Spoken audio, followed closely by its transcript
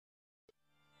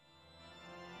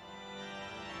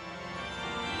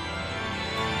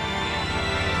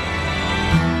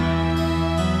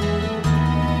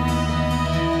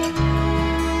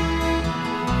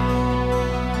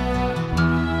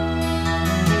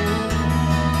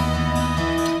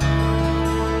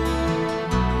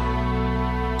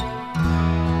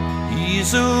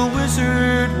He's a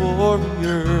wizard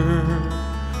warrior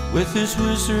with his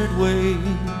wizard ways.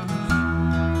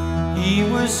 He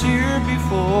was here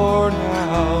before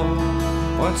now,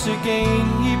 once again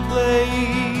he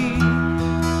played.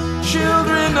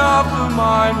 Children of the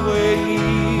mind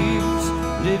waves,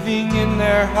 living in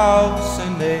their house,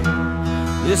 and they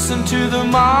listen to the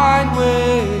mind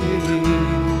wave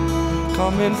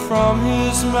coming from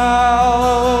his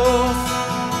mouth.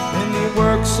 And he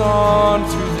works on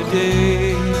through the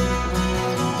day,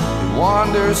 he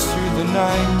wanders through the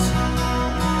night,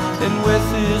 and with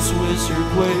his wizard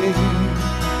way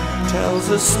tells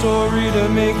a story to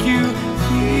make you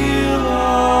feel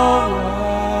alright.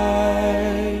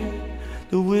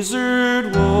 The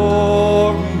wizard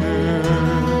warrior.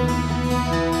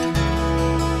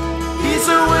 He's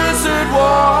a wizard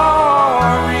warrior.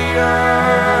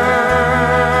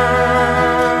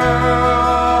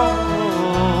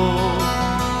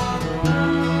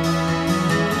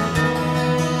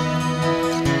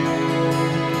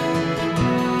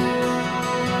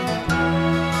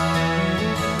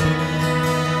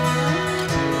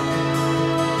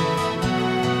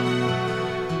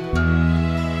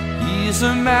 He's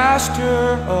a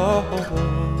master of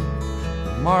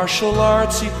martial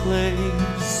arts he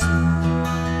plays.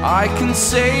 I can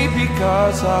say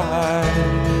because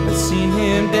I've seen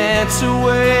him dance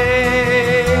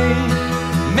away.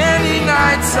 Many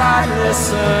nights I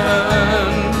listen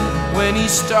when he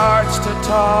starts to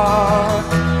talk.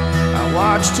 I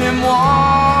watched him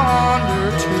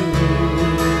wander to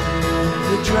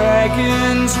the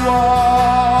Dragon's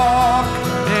Walk.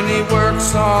 And he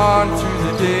works on through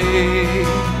the day,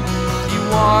 he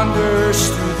wanders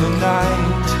through the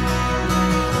night,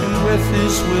 and with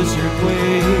his wizard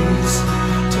ways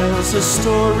tells a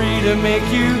story to make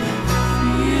you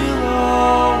feel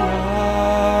alright.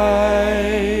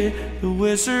 The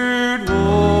wizard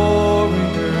warrior.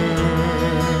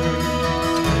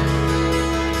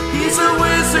 He's a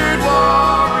wizard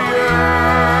warrior.